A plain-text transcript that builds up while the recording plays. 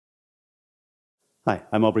Hi,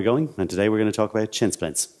 I'm Aubrey Going, and today we're going to talk about shin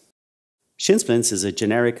splints. Shin splints is a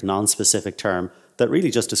generic, non-specific term that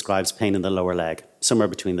really just describes pain in the lower leg, somewhere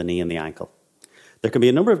between the knee and the ankle. There can be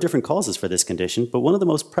a number of different causes for this condition, but one of the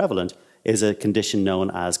most prevalent is a condition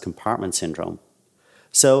known as compartment syndrome.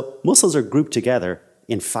 So muscles are grouped together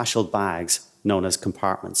in fascial bags known as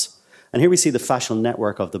compartments. And here we see the fascial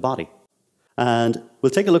network of the body. And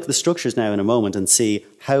we'll take a look at the structures now in a moment and see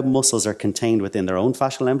how muscles are contained within their own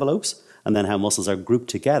fascial envelopes, and then how muscles are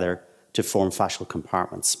grouped together to form fascial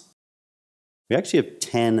compartments. We actually have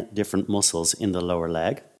 10 different muscles in the lower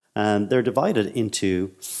leg, and they're divided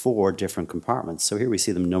into 4 different compartments. So here we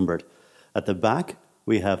see them numbered. At the back,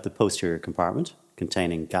 we have the posterior compartment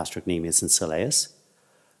containing gastrocnemius and soleus.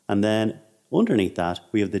 And then underneath that,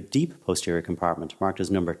 we have the deep posterior compartment marked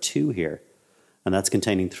as number 2 here. And that's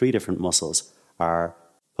containing 3 different muscles, our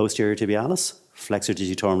posterior tibialis, flexor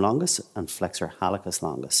digitorum longus, and flexor hallucis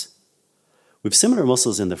longus. We have similar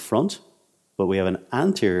muscles in the front, but we have an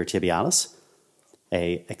anterior tibialis,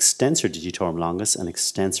 a extensor digitorum longus, and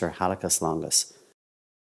extensor hallucis longus.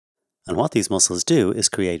 And what these muscles do is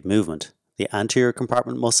create movement. The anterior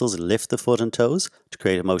compartment muscles lift the foot and toes to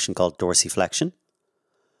create a motion called dorsiflexion.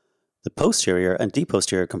 The posterior and deep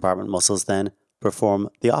posterior compartment muscles then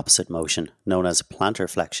perform the opposite motion, known as plantar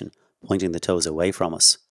flexion, pointing the toes away from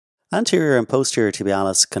us. Anterior and posterior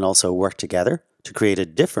tibialis can also work together to create a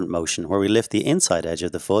different motion where we lift the inside edge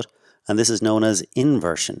of the foot, and this is known as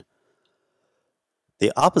inversion.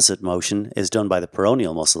 The opposite motion is done by the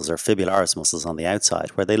peroneal muscles or fibularis muscles on the outside,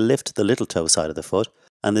 where they lift the little toe side of the foot,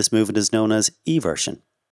 and this movement is known as eversion.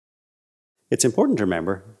 It's important to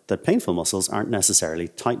remember that painful muscles aren't necessarily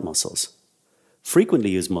tight muscles. Frequently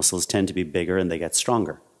used muscles tend to be bigger and they get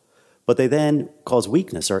stronger, but they then cause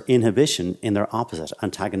weakness or inhibition in their opposite,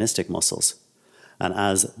 antagonistic muscles. And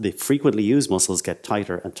as the frequently used muscles get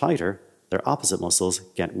tighter and tighter, their opposite muscles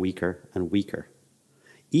get weaker and weaker.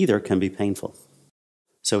 Either can be painful.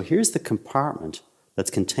 So here's the compartment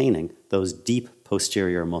that's containing those deep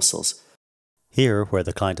posterior muscles. Here, where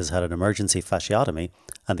the client has had an emergency fasciotomy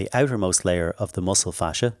and the outermost layer of the muscle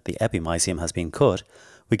fascia, the epimysium, has been cut,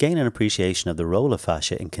 we gain an appreciation of the role of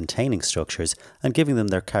fascia in containing structures and giving them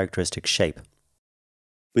their characteristic shape.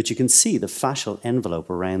 But you can see the fascial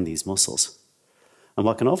envelope around these muscles. And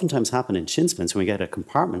what can oftentimes happen in shin splints when we get a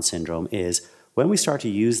compartment syndrome is when we start to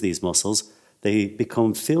use these muscles, they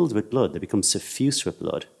become filled with blood, they become suffused with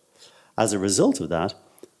blood. As a result of that,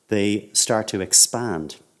 they start to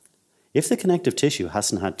expand. If the connective tissue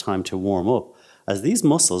hasn't had time to warm up, as these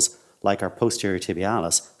muscles, like our posterior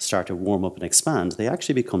tibialis, start to warm up and expand, they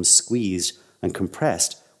actually become squeezed and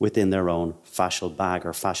compressed within their own fascial bag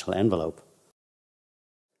or fascial envelope.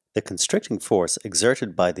 The constricting force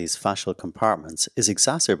exerted by these fascial compartments is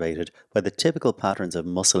exacerbated by the typical patterns of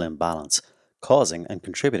muscle imbalance, causing and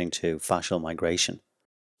contributing to fascial migration.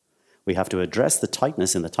 We have to address the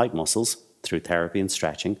tightness in the tight muscles through therapy and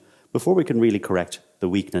stretching before we can really correct the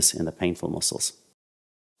weakness in the painful muscles.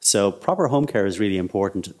 So proper home care is really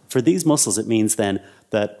important. For these muscles, it means then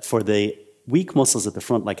that for the weak muscles at the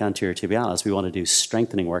front, like anterior tibialis, we want to do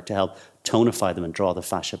strengthening work to help tonify them and draw the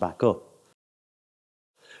fascia back up.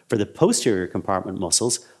 For the posterior compartment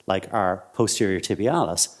muscles, like our posterior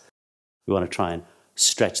tibialis, we want to try and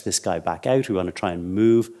stretch this guy back out. We want to try and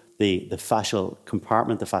move the fascial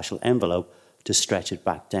compartment, the fascial envelope, to stretch it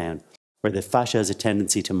back down. Where the fascia has a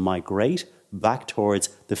tendency to migrate back towards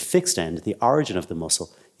the fixed end, the origin of the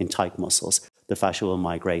muscle. In tight muscles, the fascia will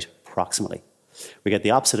migrate proximally. We get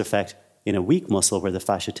the opposite effect in a weak muscle where the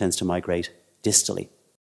fascia tends to migrate distally.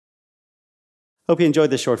 Hope you enjoyed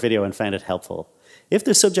this short video and found it helpful. If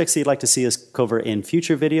there's subjects you'd like to see us cover in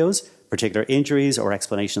future videos, particular injuries or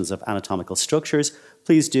explanations of anatomical structures,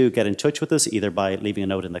 please do get in touch with us either by leaving a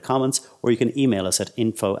note in the comments or you can email us at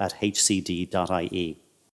info@hcd.ie.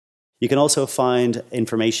 You can also find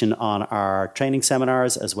information on our training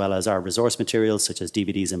seminars as well as our resource materials such as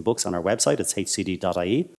DVDs and books on our website. It's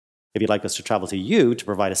hcd.ie. If you'd like us to travel to you to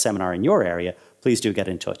provide a seminar in your area, please do get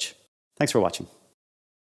in touch. Thanks for watching.